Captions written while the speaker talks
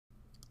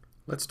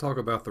Let's talk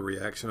about the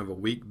reaction of a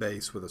weak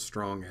base with a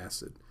strong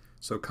acid.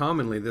 So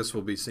commonly this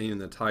will be seen in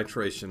the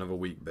titration of a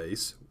weak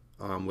base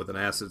with an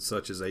acid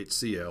such as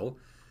HCl.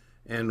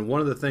 And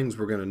one of the things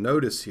we're going to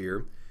notice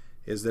here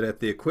is that at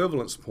the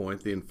equivalence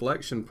point, the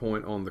inflection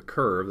point on the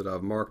curve that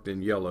I've marked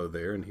in yellow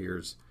there, and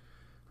here's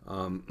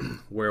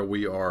where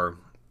we are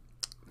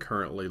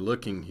currently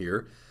looking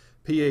here,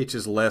 pH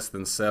is less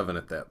than 7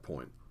 at that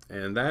point.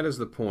 And that is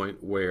the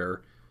point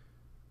where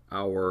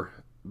our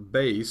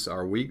base,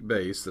 our weak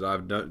base that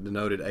I've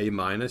denoted A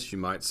minus, you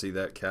might see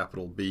that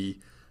capital B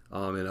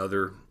in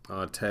other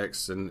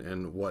texts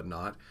and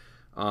whatnot,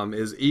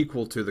 is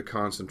equal to the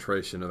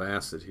concentration of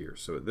acid here.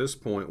 So at this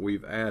point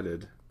we've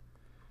added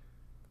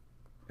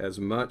as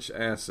much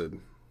acid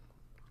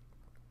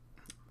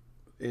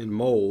in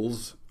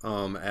moles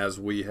as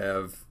we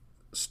have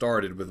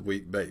started with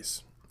weak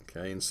base.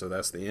 Okay, and so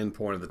that's the end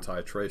point of the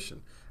titration.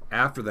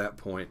 After that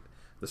point,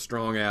 the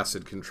strong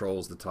acid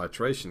controls the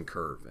titration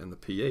curve and the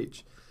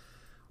pH.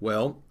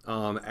 Well,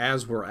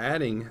 as we're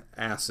adding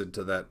acid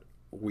to that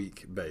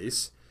weak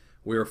base,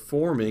 we're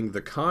forming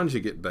the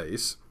conjugate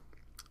base,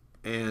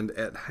 and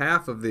at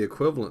half of the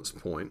equivalence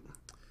point,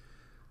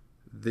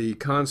 the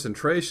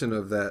concentration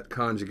of that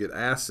conjugate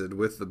acid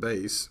with the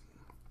base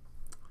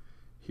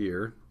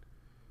here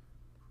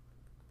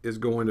is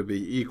going to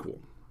be equal.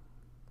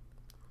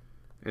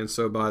 And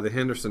so by the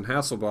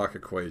Henderson-Hasselbalch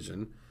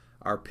equation,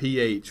 our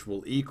pH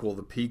will equal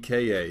the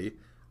pKa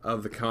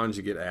of the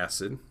conjugate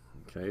acid.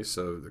 Okay,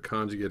 so the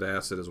conjugate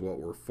acid is what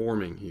we're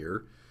forming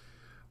here.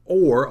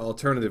 Or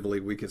alternatively,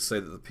 we could say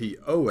that the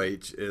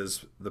pOH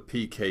is the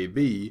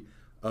pKb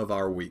of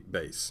our weak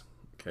base.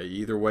 Okay,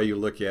 either way you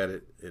look at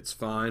it, it's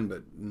fine,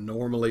 but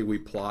normally we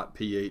plot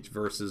pH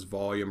versus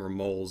volume or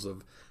moles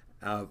of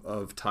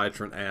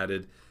titrant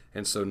added,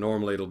 and so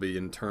normally it'll be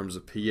in terms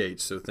of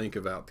pH. So think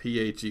about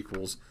pH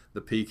equals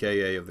the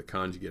pKa of the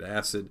conjugate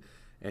acid,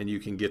 and you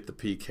can get the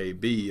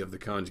pKb of the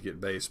conjugate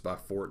base by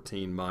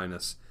 14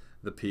 minus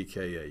the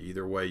pKa.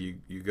 Either way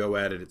you go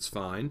at it, it's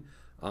fine,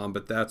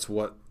 but that's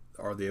what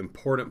are the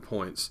important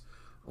points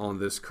on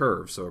this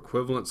curve. So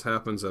equivalence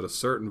happens at a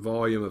certain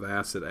volume of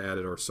acid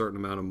added or a certain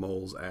amount of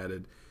moles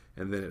added,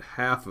 and then at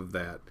half of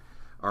that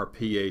our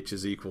pH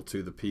is equal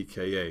to the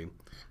pKa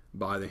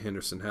by the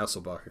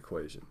Henderson-Hasselbalch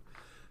equation.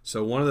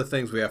 So one of the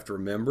things we have to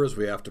remember is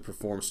we have to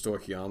perform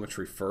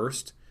stoichiometry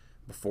first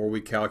before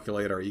we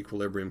calculate our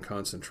equilibrium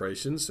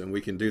concentrations, and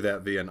we can do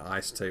that via an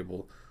ice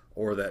table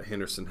or that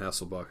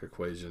Henderson-Hasselbalch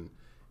equation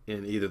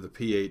in either the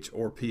pH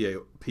or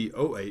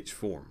pOH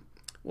form.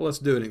 Well, let's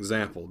do an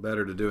example.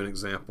 Better to do an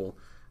example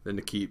than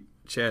to keep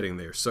chatting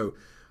there. So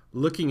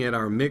looking at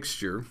our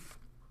mixture,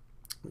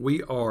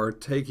 we are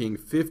taking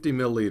 50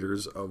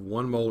 milliliters of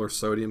 1 molar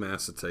sodium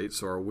acetate.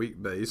 So our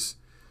weak base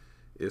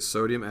is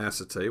sodium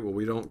acetate. Well,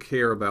 we don't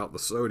care about the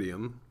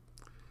sodium.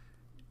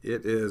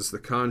 It is the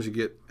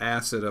conjugate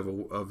acid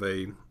of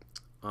a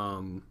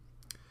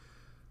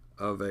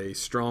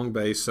strong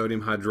base,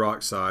 sodium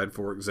hydroxide,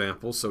 for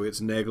example. So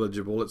it's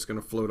negligible. It's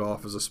going to float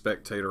off as a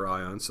spectator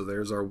ion. So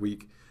there's our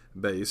weak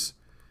base.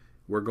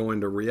 We're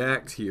going to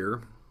react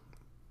here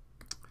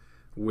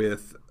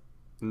with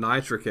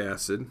nitric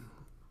acid,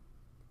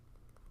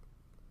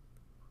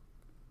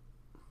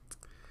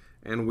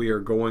 and we are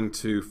going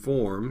to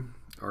form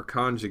our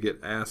conjugate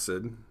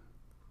acid,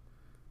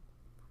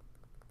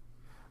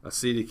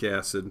 acetic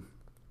acid,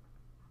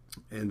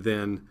 and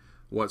then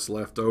what's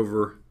left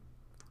over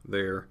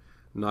there,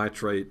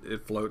 nitrate.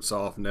 It floats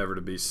off, never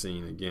to be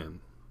seen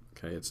again.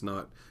 Okay, it's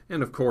not,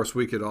 and of course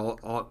we could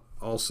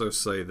also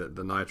say that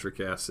the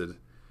nitric acid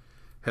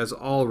has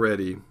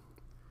already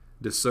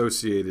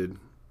dissociated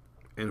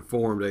and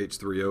formed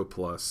H3O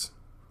plus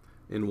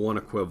in one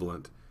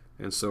equivalent,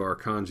 and so our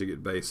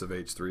conjugate base of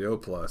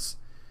H3O plus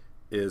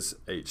is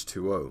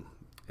H2O.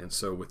 And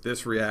so with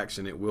this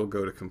reaction it will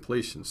go to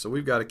completion. So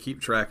we've got to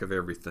keep track of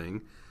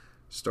everything,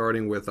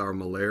 starting with our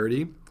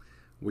molarity.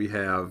 We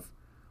have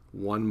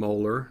 1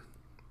 molar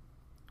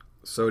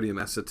sodium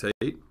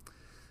acetate,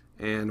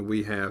 and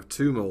we have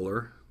 2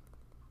 molar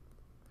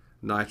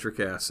nitric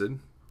acid.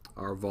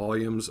 Our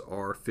volumes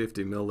are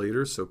 50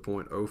 milliliters, so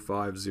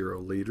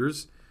 0.050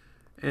 liters,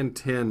 and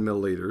 10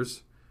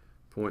 milliliters,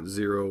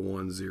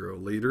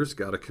 0.010 liters.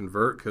 Got to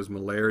convert because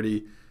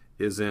molarity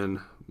is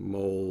in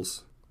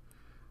moles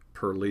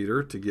per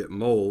liter. To get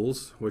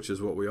moles, which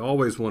is what we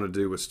always want to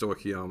do with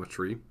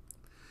stoichiometry,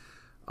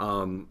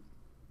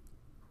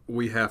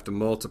 we have to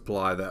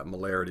multiply that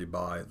molarity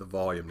by the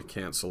volume to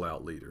cancel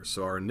out liters.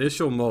 So our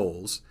initial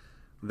moles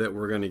that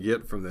we're going to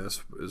get from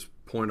this is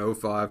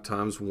 0.05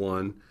 times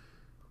 1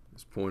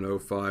 is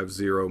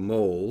 0.050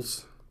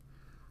 moles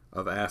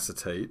of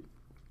acetate,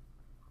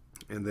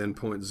 and then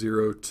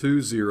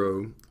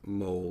 0.020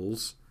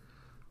 moles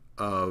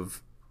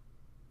of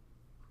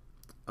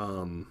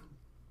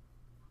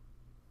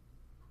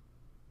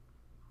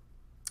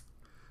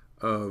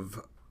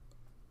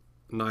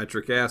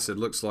nitric acid.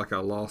 Looks like I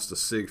lost a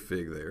sig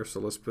fig there, so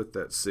let's put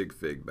that sig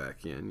fig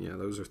back in. Yeah,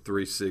 those are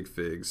 3 sig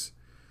figs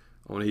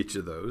on each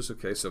of those.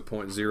 Okay, so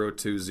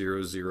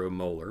 0.0200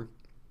 molar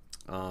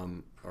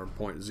or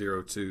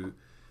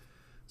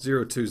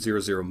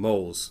 0.020200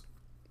 moles.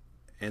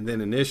 And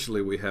then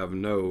initially we have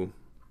no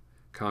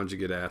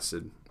conjugate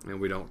acid, and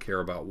we don't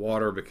care about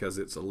water because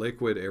it's a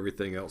liquid.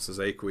 Everything else is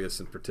aqueous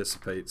and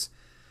participates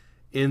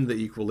in the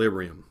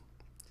equilibrium.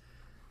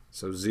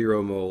 So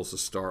 0 moles to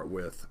start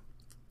with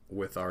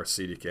our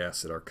acetic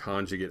acid, our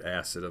conjugate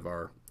acid of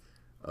our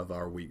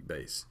weak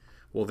base.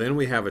 Well, then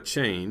we have a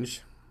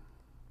change,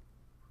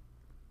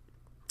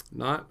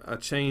 not a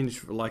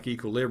change like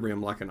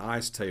equilibrium like an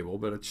ice table,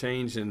 but a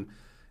change in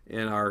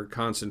our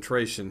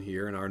concentration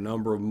here, in our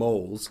number of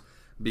moles,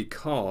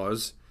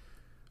 because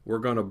we're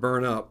going to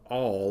burn up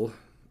all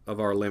of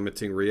our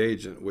limiting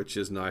reagent, which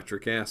is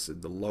nitric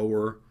acid. The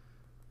lower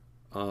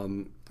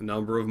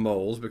number of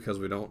moles, because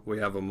we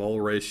have a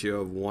mole ratio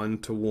of 1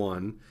 to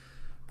 1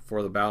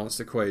 for the balanced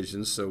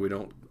equations, so we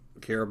don't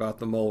care about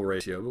the mole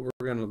ratio, but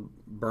we're going to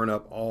burn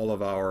up all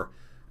of our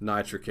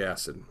nitric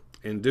acid.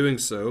 In doing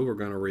so, we're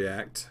going to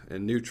react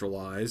and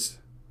neutralize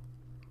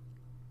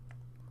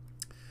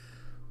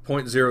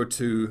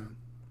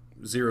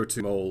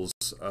 0.0202 moles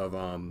of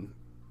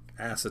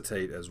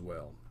acetate as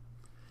well.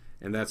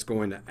 And that's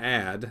going to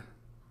add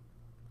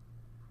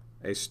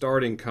a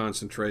starting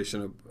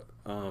concentration of,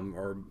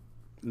 or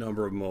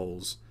number of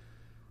moles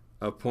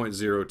of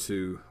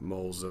 0.02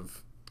 moles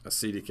of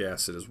acetic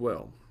acid as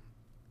well.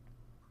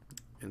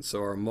 And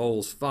so our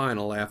moles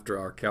final after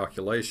our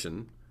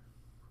calculation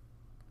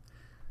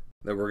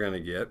that we're going to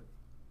get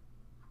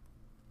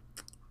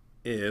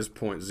is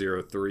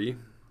 0.03,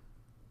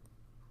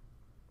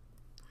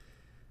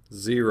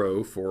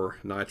 0 for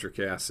nitric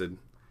acid,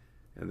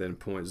 and then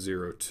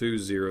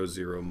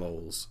 0.0200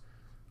 moles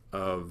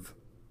of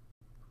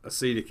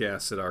acetic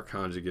acid, our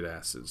conjugate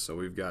acid. So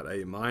we've got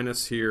A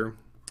minus here,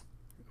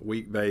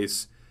 weak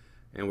base,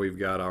 and we've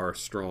got our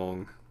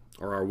strong,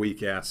 or our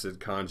weak acid,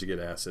 conjugate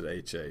acid,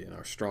 HA, and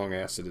our strong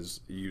acid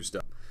is used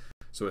up.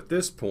 So at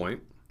this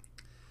point,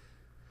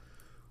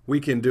 we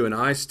can do an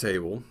ice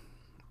table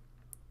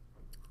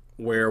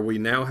where we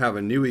now have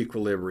a new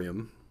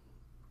equilibrium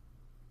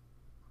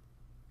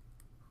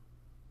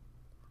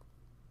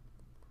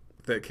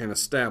that can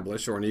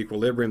establish, or an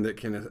equilibrium that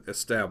can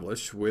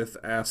establish with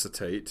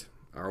acetate,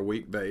 our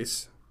weak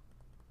base,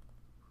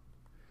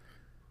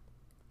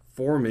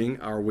 forming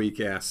our weak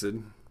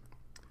acid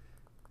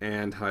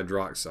and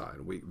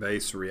hydroxide. Weak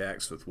base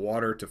reacts with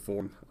water to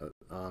form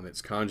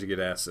its conjugate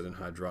acid and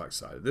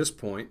hydroxide. At this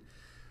point,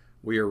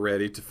 we are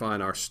ready to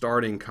find our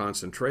starting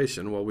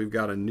concentration. Well, we've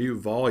got a new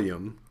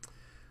volume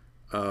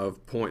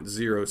of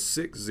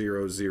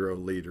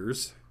 0.0600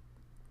 liters.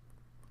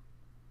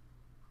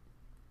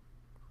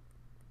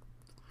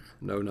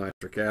 No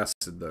nitric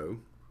acid though,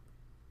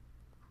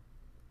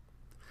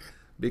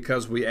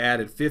 because we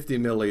added 50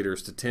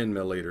 milliliters to 10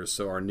 milliliters,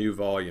 so our new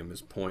volume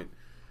is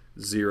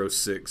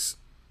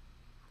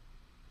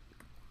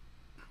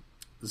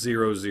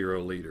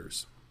 0.0600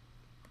 liters.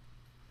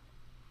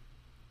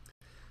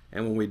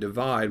 And when we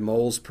divide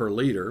moles per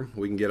liter,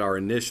 we can get our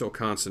initial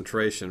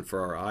concentration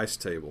for our ice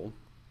table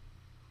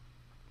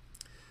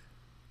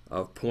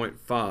of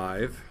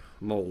 0.5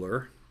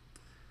 molar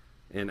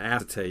in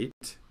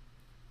acetate.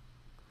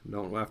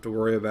 Don't have to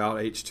worry about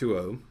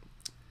H2O.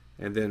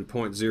 And then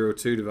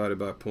 0.02 divided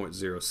by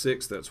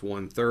 0.06, that's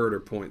 1/3 or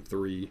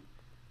 0.3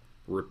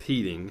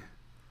 repeating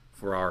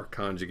for our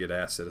conjugate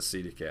acid,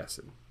 acetic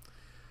acid.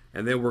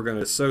 And then we're going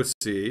to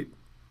associate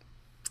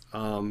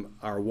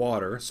our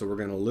water, so we're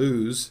going to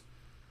lose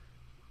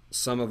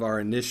some of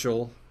our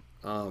initial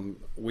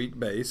weak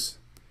base,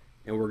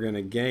 and we're going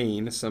to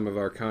gain some of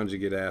our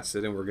conjugate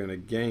acid, and we're going to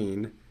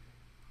gain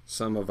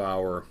some of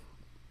our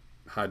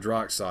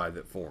hydroxide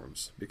that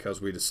forms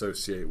because we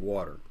dissociate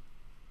water.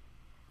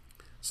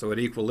 So at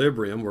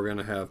equilibrium, we're going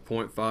to have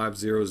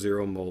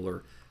 0.500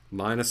 molar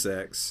minus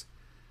X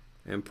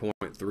and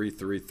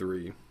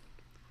 0.333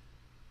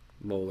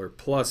 molar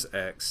plus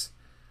X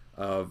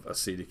of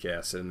acetic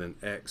acid, and then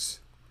X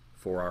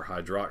for our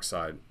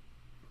hydroxide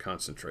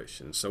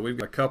concentration. So we've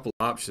got a couple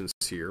options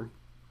here.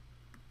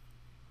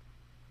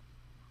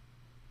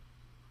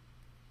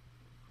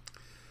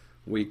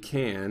 We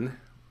can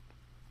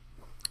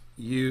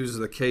use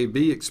the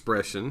Kb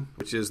expression,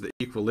 which is the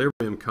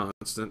equilibrium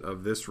constant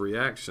of this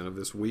reaction, of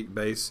this weak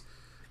base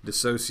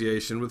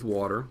dissociation with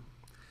water.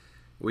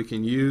 We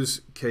can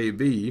use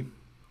Kb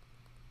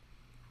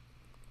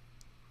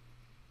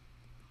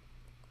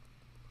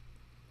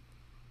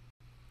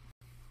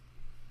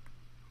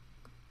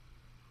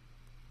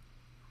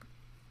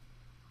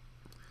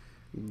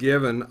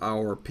given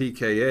our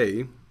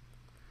pKa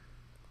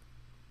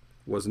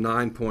was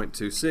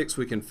 9.26,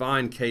 we can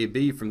find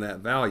Kb from that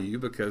value,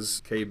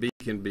 because Kb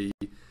can be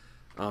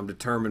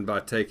determined by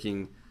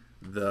taking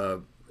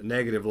the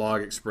negative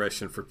log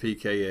expression for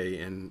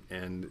pKa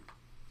and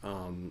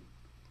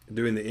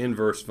doing the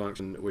inverse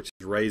function, which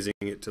is raising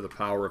it to the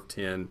power of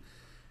 10,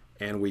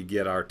 and we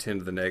get our 10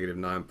 to the negative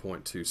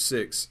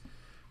 9.26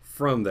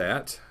 from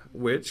that,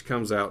 which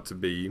comes out to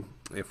be,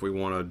 if we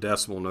want a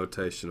decimal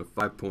notation, of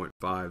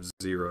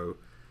 5.50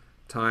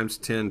 times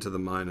 10 to the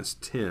minus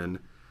 10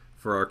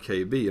 for our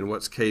Kb. And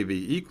what's Kb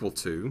equal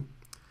to?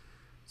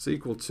 It's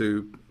equal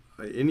to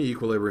any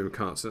equilibrium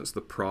constants,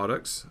 the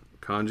products,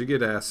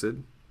 conjugate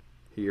acid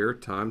here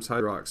times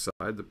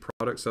hydroxide, the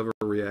products of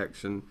a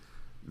reaction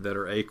that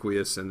are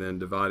aqueous, and then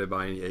divided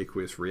by any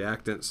aqueous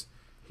reactants.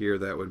 Here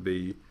that would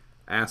be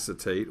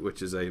acetate,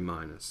 which is A-.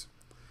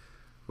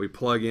 We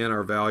plug in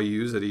our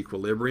values at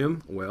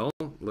equilibrium. Well,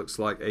 looks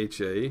like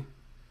HA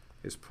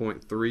is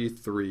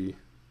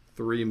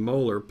 0.333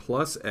 molar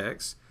plus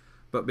X,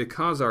 but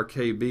because our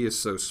Kb is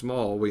so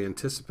small, we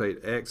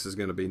anticipate X is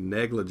going to be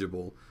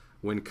negligible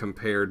when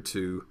compared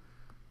to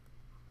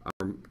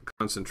our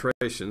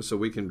concentration, so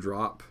we can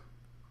drop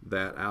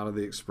that out of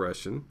the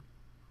expression,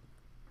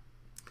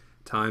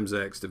 times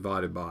X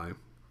divided by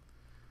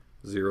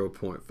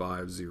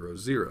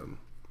 0.500.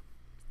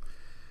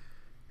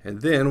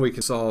 And then we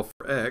can solve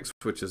for X,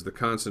 which is the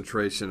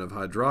concentration of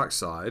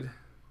hydroxide.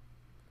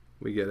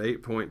 We get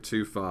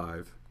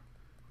 8.25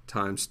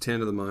 times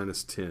 10 to the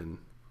minus 10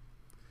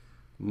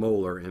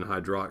 molar in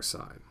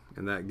hydroxide.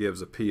 And that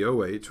gives a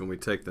pOH, when we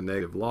take the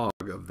negative log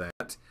of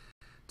that,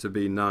 to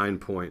be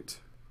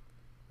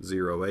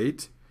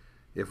 9.08.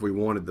 If we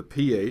wanted the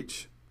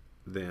pH,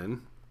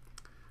 then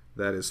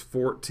that is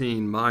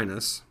 14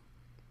 minus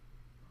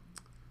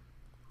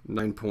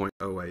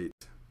 9.08,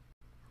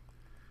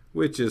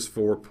 which is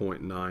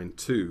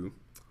 4.92.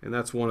 And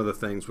that's one of the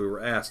things we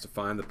were asked to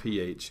find the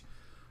pH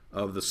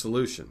of the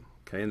solution.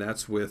 Okay, and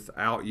that's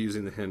without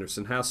using the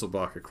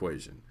Henderson-Hasselbalch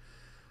equation.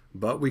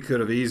 But we could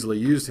have easily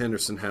used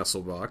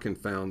Henderson-Hasselbalch and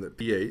found that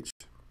pH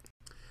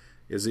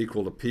is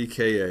equal to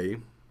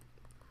pKa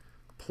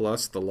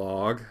plus the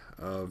log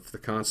of the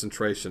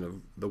concentration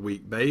of the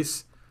weak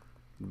base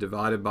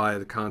divided by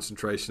the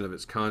concentration of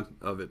its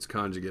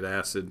conjugate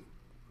acid.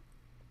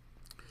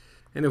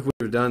 And if we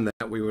would have done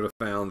that, we would have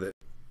found that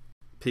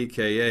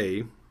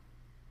pKa,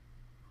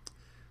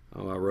 I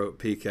wrote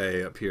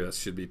pKa up here, that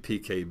should be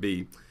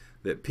pKb,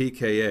 that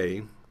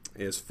pKa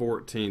is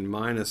 14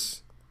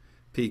 minus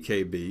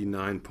pKb,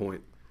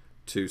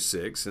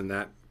 9.26, and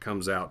that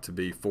comes out to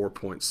be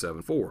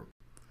 4.74.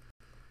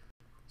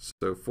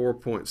 So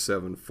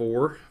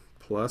 4.74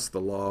 plus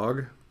the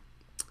log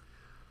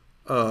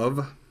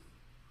of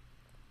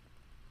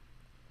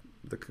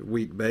the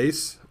weak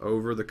base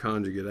over the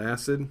conjugate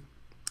acid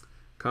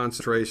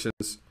concentrations,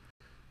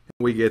 and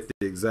we get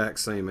the exact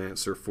same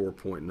answer,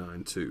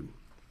 4.92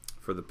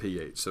 for the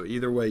pH. So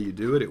either way you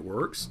do it, it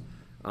works.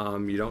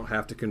 You don't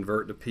have to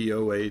convert to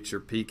pOH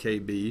or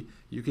pKb.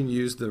 You can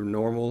use the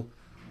normal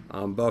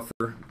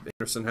buffer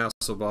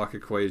Henderson-Hasselbalch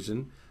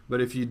equation,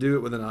 but if you do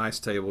it with an ice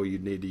table,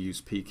 you'd need to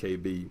use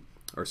pKb,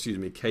 or excuse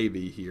me,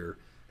 Kb here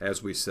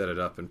as we set it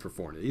up and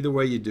perform it. Either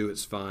way you do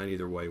it's fine,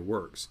 either way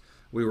works.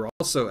 We were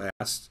also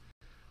asked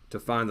to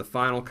find the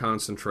final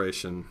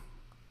concentration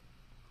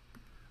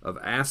of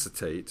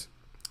acetate,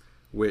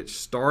 which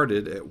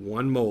started at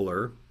 1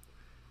 molar,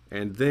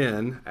 and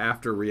then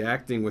after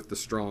reacting with the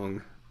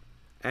strong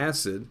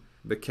acid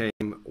became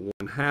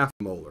 1/2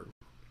 molar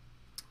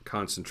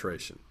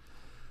concentration.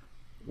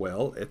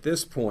 Well, at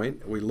this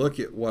point we look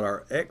at what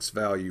our X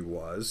value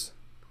was,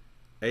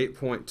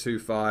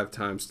 8.25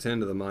 times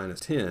 10 to the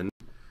minus 10.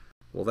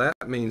 Well,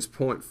 that means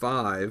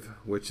 0.5,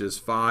 which is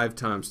 5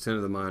 times 10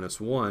 to the minus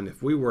 1.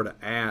 If we were to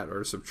add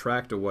or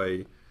subtract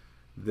away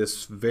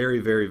this very,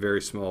 very,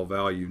 very small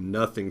value,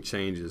 nothing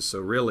changes. So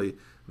really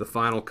the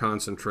final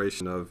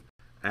concentration of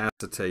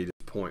acetate is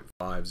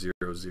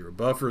 0.500.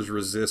 Buffers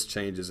resist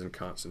changes in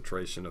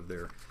concentration of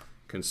their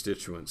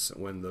constituents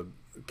when the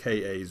Ka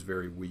is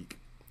very weak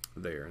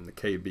there and the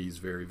Kb is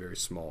very, very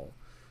small.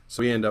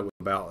 So we end up with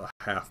about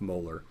 1/2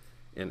 molar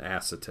in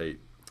acetate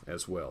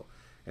as well.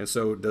 And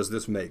so does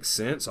this make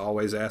sense?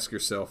 Always ask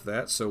yourself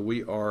that. So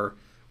we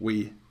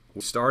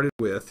started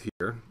with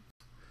here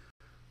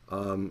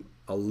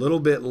a little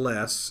bit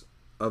less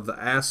of the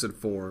acid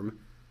form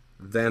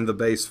than the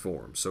base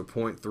form. So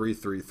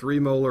 0.333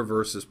 molar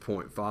versus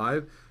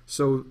 0.5.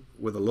 So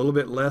with a little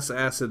bit less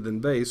acid than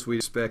base, we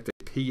expect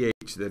a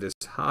pH that is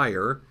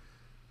higher,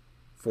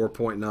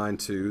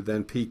 4.92,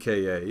 than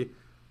pKa,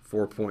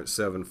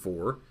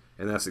 4.74.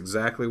 And that's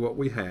exactly what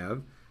we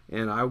have.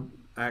 And I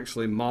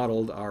actually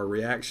modeled our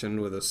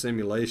reaction with a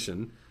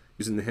simulation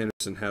using the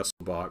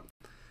Henderson-Hasselbalch.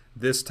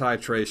 This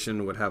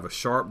titration would have a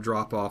sharp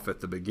drop off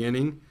at the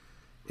beginning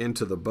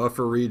into the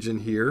buffer region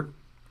here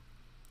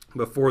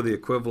before the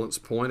equivalence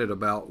point at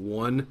about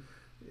 1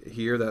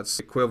 here. That's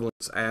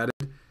equivalence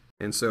added,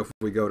 and so if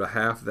we go to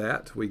half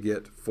that, we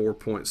get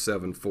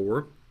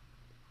 4.74,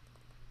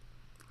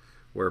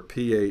 where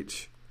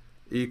pH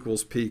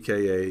equals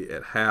pKa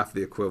at half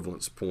the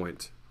equivalence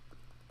point.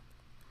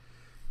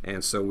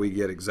 And so we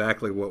get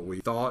exactly what we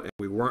thought, and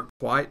we weren't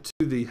quite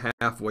to the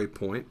halfway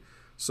point,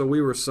 so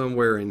we were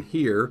somewhere in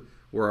here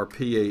where our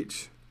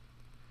pH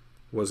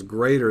was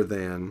greater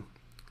than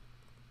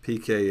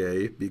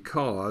pKa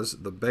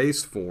because the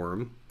base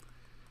form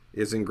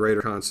is in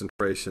greater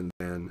concentration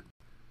than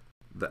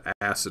the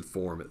acid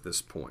form at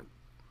this point.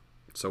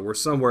 So we're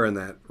somewhere in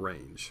that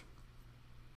range.